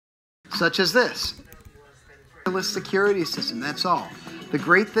such as this. Wireless security system, that's all. The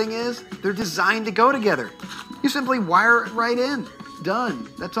great thing is, they're designed to go together. You simply wire it right in. Done.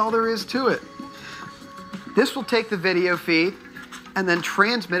 That's all there is to it. This will take the video feed and then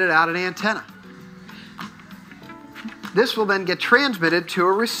transmit it out an antenna. This will then get transmitted to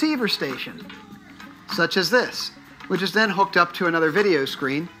a receiver station, such as this, which is then hooked up to another video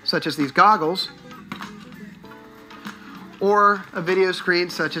screen, such as these goggles, or a video screen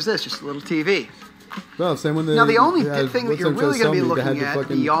such as this, just a little TV. No, same when now, the only thing that you're really going to be looking at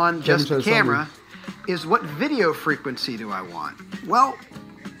beyond just the camera is what video frequency do I want? Well,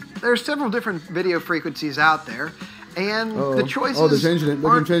 there are several different video frequencies out there, and the choices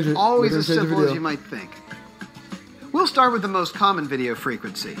aren't always as simple as you might think. We'll start with the most common video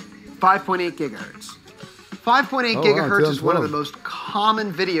frequency, 5.8 gigahertz. 5.8 gigahertz is one of the most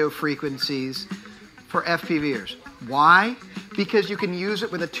common video frequencies for FPVers. Why? Because you can use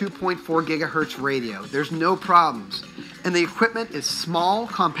it with a 2.4 gigahertz radio. There's no problems. And the equipment is small,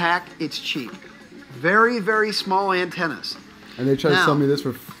 compact, it's cheap. Very, very small antennas. And they try to sell me this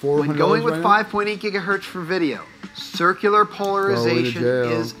for $400 when going with 5.8 gigahertz for video, circular polarization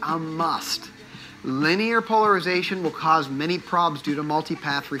is a must. Linear polarization will cause many problems due to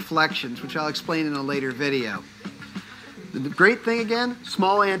multipath reflections, which I'll explain in a later video. The great thing again,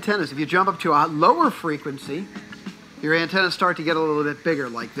 small antennas. If you jump up to a lower frequency, your antennas start to get a little bit bigger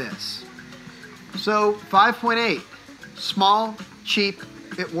like this. So 5.8, small, cheap,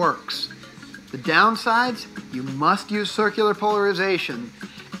 it works. The downsides, you must use circular polarization,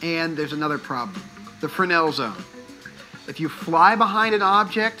 and there's another problem, the Fresnel zone. If you fly behind an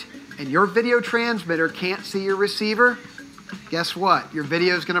object and your video transmitter can't see your receiver, guess what? Your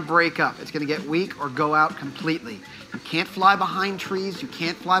video is going to break up. It's going to get weak or go out completely. You can't fly behind trees. You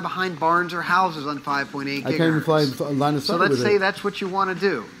can't fly behind barns or houses on 5.8 gigahertz. I can't even fly line of sight. So let's say that's what you want to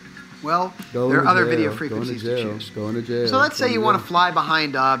do. Well, there are other video frequencies to choose. Going to jail. So let's say you want to fly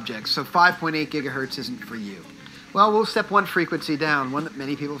behind objects, so 5.8 gigahertz isn't for you. Well, we'll step one frequency down, one that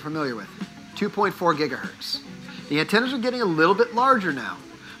many people are familiar with, 2.4 gigahertz. The antennas are getting a little bit larger now,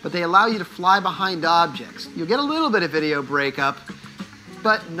 but they allow you to fly behind objects. You'll get a little bit of video breakup,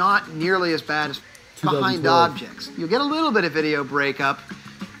 but not nearly as bad as behind objects. You'll get a little bit of video breakup,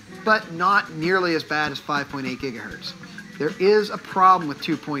 but not nearly as bad as 5.8 gigahertz. There is a problem with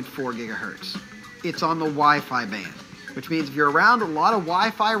 2.4 gigahertz. It's on the Wi-Fi band, which means if you're around a lot of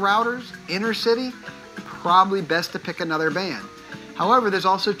Wi-Fi routers, inner city, probably best to pick another band. However, there's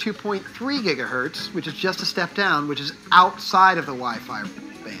also 2.3 gigahertz, which is just a step down, which is outside of the Wi-Fi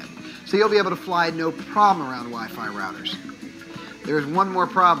band. So you'll be able to fly no problem around Wi-Fi routers. There's one more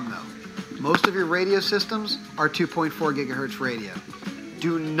problem though. Most of your radio systems are 2.4 gigahertz radio.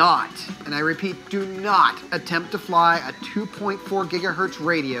 Do not, and I repeat, do not attempt to fly a 2.4 gigahertz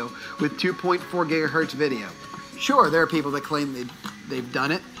radio with 2.4 gigahertz video. Sure, there are people that claim they've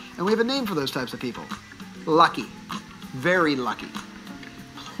done it, and we have a name for those types of people. Lucky. Very lucky.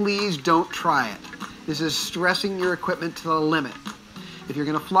 Please don't try it. This is stressing your equipment to the limit. If you're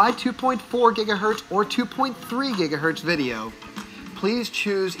going to fly 2.4 gigahertz or 2.3 gigahertz video, please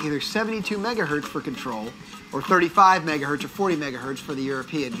choose either 72 megahertz for control, or 35 megahertz or 40 megahertz for the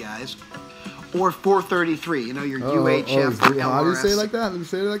European guys, or 433, you know, your UHF or LRS. How do you say it like that? Let me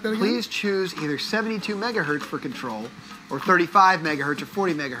say it like that again. Please choose either 72 megahertz for control, or 35 megahertz or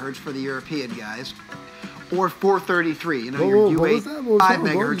 40 megahertz for the European guys, or 433, you know, your UHF 5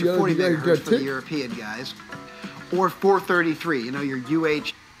 megahertz or 40 megahertz for the European guys, or 433, you know, your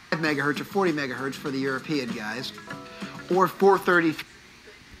UHF 5 megahertz or 40 megahertz for the European guys, or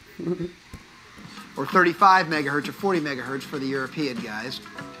 433. Or 35 megahertz or 40 megahertz for the European guys,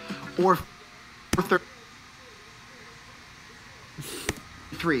 or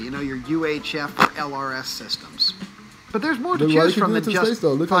 433, you know, your UHF or LRS systems. But there's more to choose from than just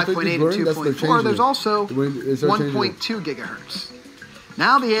 5.8 and 2.4. There's also 1.2 gigahertz.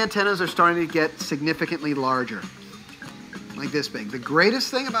 Now the antennas are starting to get significantly larger, like this big. The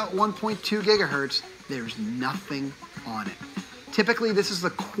greatest thing about 1.2 gigahertz, there's nothing on it. Typically, this is the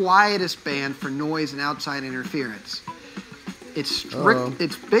quietest band for noise and outside interference. It's strict.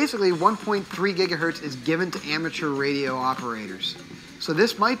 It's basically 1.3 gigahertz is given to amateur radio operators. So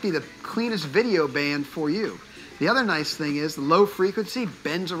this might be the cleanest video band for you. The other nice thing is the low frequency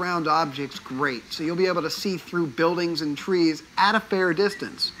bends around objects great. So you'll be able to see through buildings and trees at a fair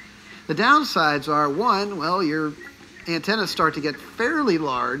distance. The downsides are, one, well, your antennas start to get fairly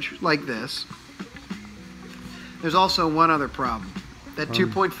large, like this. There's also one other problem. That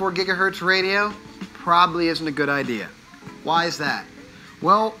 2.4 gigahertz radio probably isn't a good idea. Why is that?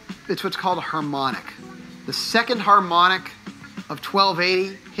 Well, it's what's called a harmonic. The second harmonic of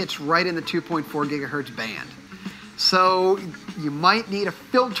 1280 hits right in the 2.4 gigahertz band. So you might need a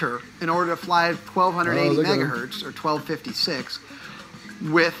filter in order to fly 1280 megahertz or 1256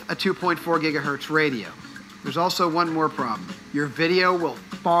 with a 2.4 gigahertz radio. There's also one more problem. Your video will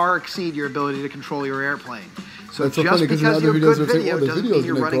far exceed your ability to control your airplane. So that's so just funny, because you have good video the doesn't mean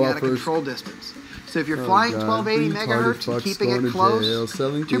you're running out of control distance. So if you're flying 1280 megahertz and keeping it close,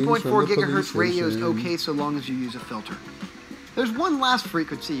 2.4 gigahertz radio is okay so long as you use a filter. There's one last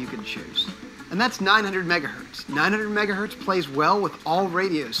frequency you can choose, and that's 900 megahertz. 900 megahertz plays well with all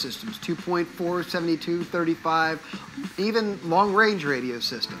radio systems, 2.4, 72, 35, even long-range radio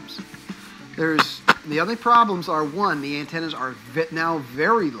systems. The only problems are, one, the antennas are now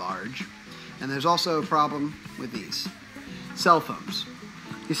very large, and there's also a problem with these cell phones.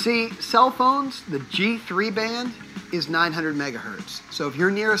 You see, cell phones, the G3 band is 900 megahertz. So if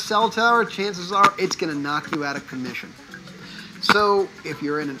you're near a cell tower, chances are it's going to knock you out of commission. So if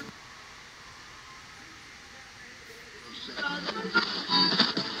you're in an...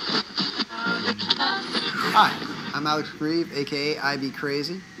 Hi, I'm Alex Grieve, aka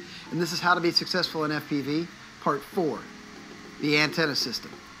ibcrazy, and this is How to Be Successful in FPV, Part 4, the antenna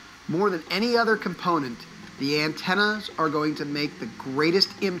system. More than any other component, the antennas are going to make the greatest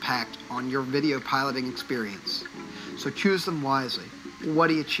impact on your video piloting experience. So choose them wisely. What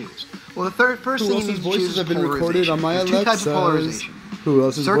do you choose? Well, the first thing you need to choose is polarization. There's two types of polarization. Who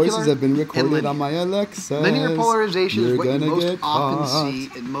else's voices have been recorded on my Alexa? Linear polarization is what you most often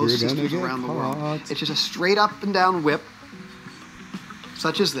see in most systems around the world. It's just a straight up and down whip,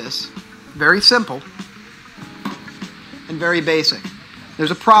 such as this. Very simple and very basic.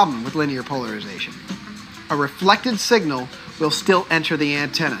 There's a problem with linear polarization. A reflected signal will still enter the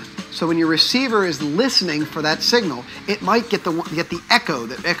antenna. So when your receiver is listening for that signal, it might get the echo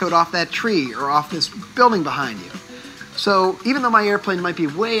that echoed off that tree or off this building behind you. So even though my airplane might be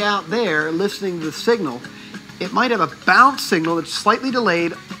way out there listening to the signal, it might have a bounce signal that's slightly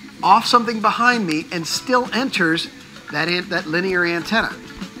delayed off something behind me and still enters that linear antenna.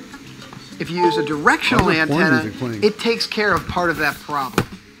 If you use a directional antenna, it takes care of part of that problem.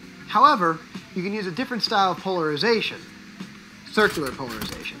 However, you can use a different style of polarization, circular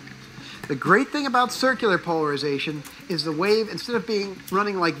polarization. The great thing about circular polarization is the wave, instead of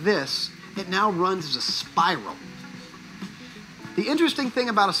running like this, it now runs as a spiral. The interesting thing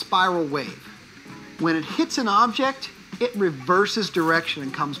about a spiral wave, when it hits an object, it reverses direction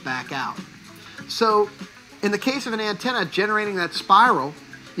and comes back out. So in the case of an antenna generating that spiral,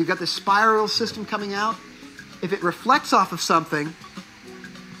 you've got this spiral system coming out. If it reflects off of something,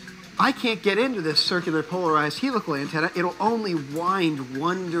 I can't get into this circular polarized helical antenna. It'll only wind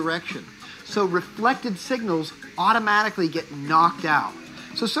one direction. So reflected signals automatically get knocked out.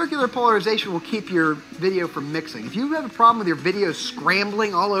 So circular polarization will keep your video from mixing. If you have a problem with your video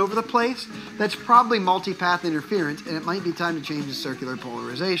scrambling all over the place, that's probably multipath interference, and it might be time to change to circular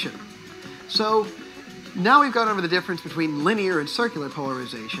polarization. So now we've gone over the difference between linear and circular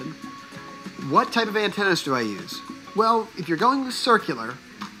polarization. What type of antennas do I use? Well, if you're going with circular,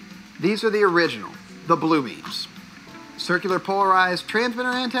 these are the original, the blue beams. Circular polarized transmitter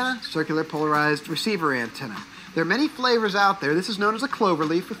antenna, circular polarized receiver antenna. There are many flavors out there. This is known as a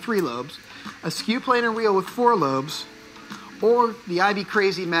cloverleaf with 3 lobes, a skew planar wheel with 4 lobes, or the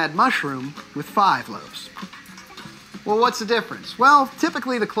ibcrazy mad mushroom with 5 lobes. Well, what's the difference? Well,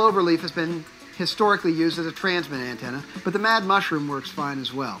 typically the cloverleaf has been historically used as a transmit antenna, but the mad mushroom works fine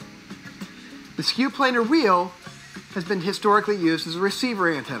as well. The skew planar wheel has been historically used as a receiver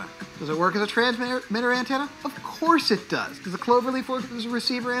antenna. Does it work as a transmitter antenna? Of course it does. Does the cloverleaf work as a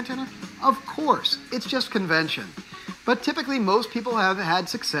receiver antenna? Of course. It's just convention. But typically most people have had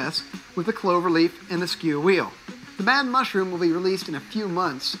success with the cloverleaf and the skew wheel. The mad mushroom will be released in a few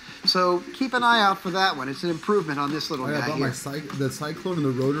months, so keep an eye out for that one. It's an improvement on this little guy here. The cyclone and the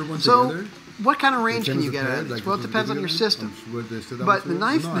rotor one together? What kind of range can you get out of this? Well, it depends on your system. But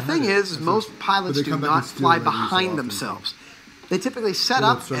the thing is most pilots do not fly behind themselves. They typically set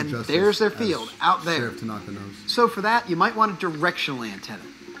up and there's their field out there. So for that, you might want a directional antenna.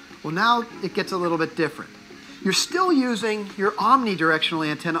 Well, now it gets a little bit different. You're still using your omnidirectional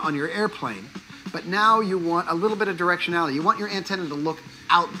antenna on your airplane, but now you want a little bit of directionality. You want your antenna to look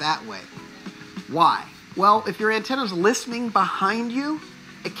out that way. Why? Well, if your antenna is listening behind you,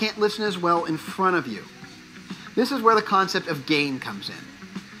 it can't listen as well in front of you. This is where the concept of gain comes in.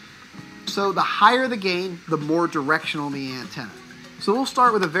 So the higher the gain, the more directional the antenna. So we'll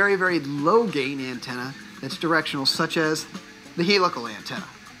start with a very, very low gain antenna that's directional, such as the helical antenna.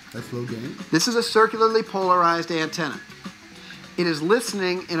 That's low gain? This is a circularly polarized antenna. it is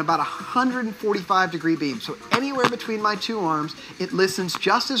listening in about 145-degree beam. So anywhere between my two arms, it listens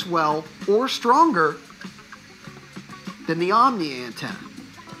just as well or stronger than the Omni antenna.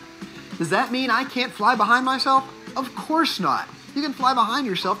 Does that mean I can't fly behind myself? Of course not. You can fly behind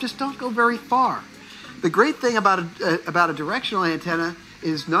yourself, just don't go very far. The great thing about a directional antenna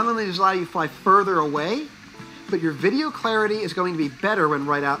is not only does it allow you to fly further away, but your video clarity is going to be better when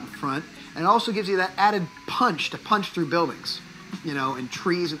right out in front, and it also gives you that added punch to punch through buildings, you know, and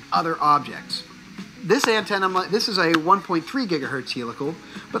trees and other objects. This antenna, this is a 1.3 gigahertz helical,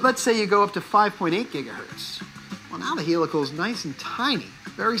 but let's say you go up to 5.8 gigahertz. Well, now the helical is nice and tiny,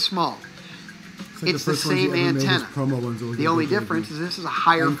 very small. It's the same antenna. The only difference is this is a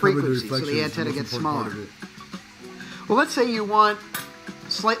higher frequency, so the antenna gets smaller. Well, let's say you want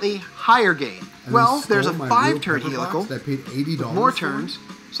slightly higher gain. Well, there's a 5-turn helical that paid $80 with more turns.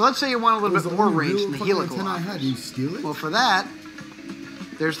 So let's say you want a little bit more range than the helical offers. You steal it? Well, for that,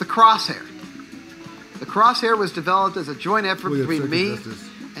 there's the Crosshair. The Crosshair was developed as a joint effort between me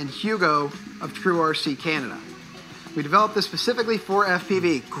and Hugo of True RC Canada. We developed this specifically for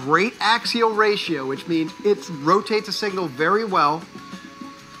FPV. Great axial ratio, which means it rotates a signal very well,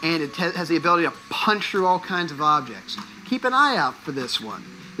 and it has the ability to punch through all kinds of objects. Keep an eye out for this one.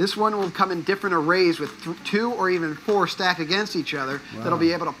 This one will come in different arrays with 2 or even 4 stacked against each other. Wow. That'll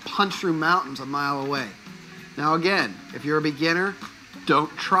be able to punch through mountains a mile away. Now again, if you're a beginner, don't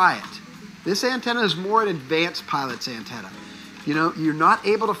try it. This antenna is more an advanced pilot's antenna. You know, you're not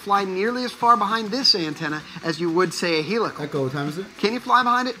able to fly nearly as far behind this antenna as you would, say, a helical. Echo, what time is it? Can you fly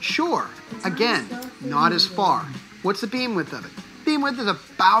behind it? Sure. Again, not as far. What's the beam width of it? Beam width is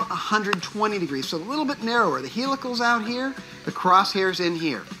about 120 degrees, so a little bit narrower. The helical's out here, the Crosshair's in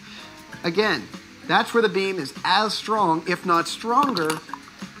here. Again, that's where the beam is as strong, if not stronger,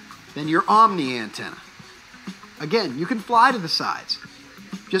 than your Omni antenna. Again, you can fly to the sides,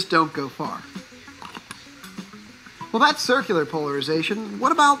 just don't go far. Well, that's circular polarization.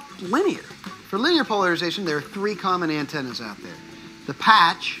 What about linear? For linear polarization, there are 3 common antennas out there. The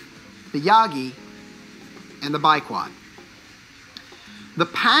patch, the Yagi, and the biquad. The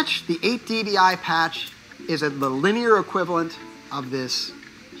patch, the 8 dBi patch, is the linear equivalent of this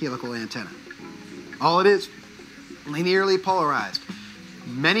helical antenna. All it is, linearly polarized.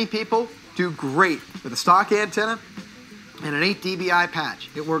 Many people do great with a stock antenna and an 8 dBi patch.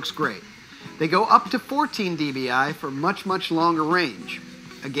 It works great. They go up to 14 dBi for much, much longer range.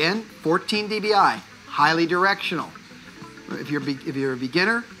 Again, 14 dBi, highly directional. If you're a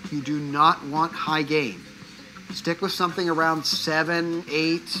beginner, you do not want high gain. Stick with something around 7,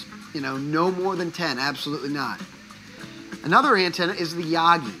 8, no more than 10, absolutely not. Another antenna is the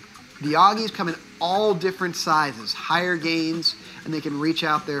Yagi. The Yagis come in all different sizes, higher gains, and they can reach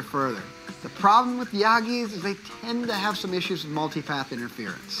out there further. The problem with Yagis is they tend to have some issues with multipath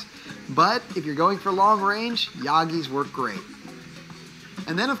interference. But if you're going for long range, Yagis work great.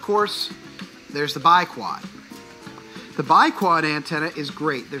 And then, of course, there's the biquad. The biquad antenna is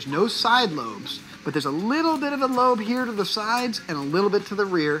great. There's no side lobes, but there's a little bit of a lobe here to the sides and a little bit to the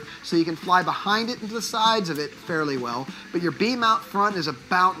rear, so you can fly behind it and to the sides of it fairly well. But your beam out front is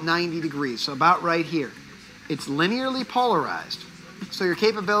about 90 degrees, so about right here. It's linearly polarized, so your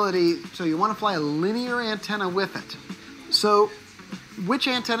capability, so you want to fly a linear antenna with it. So which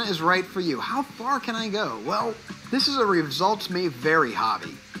antenna is right for you? How far can I go? Well, this is a results may vary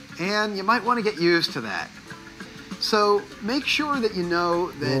hobby, and you might want to get used to that. So make sure that you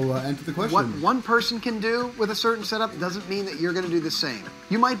know that enter the question. What one person can do with a certain setup doesn't mean that you're going to do the same.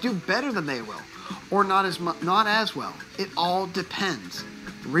 You might do better than they will, or not as well. It all depends.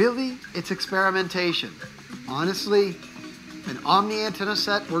 Really, it's experimentation. Honestly, an Omni antenna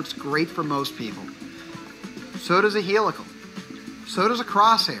set works great for most people. So does a helical. So does a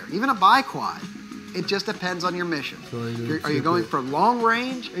Crosshair, even a biquad. It just depends on your mission. So are you going for long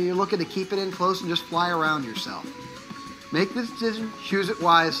range, or are you looking to keep it in close and just fly around yourself? Make the decision, choose it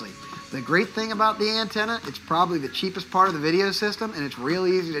wisely. The great thing about the antenna, it's probably the cheapest part of the video system, and it's real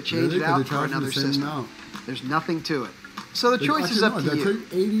easy to change it out for another system. There's nothing to it. So the choice is up to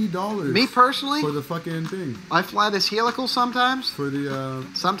you. $80. Me personally, for the fucking thing. I fly this helical sometimes. For the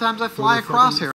sometimes I fly a Crosshair.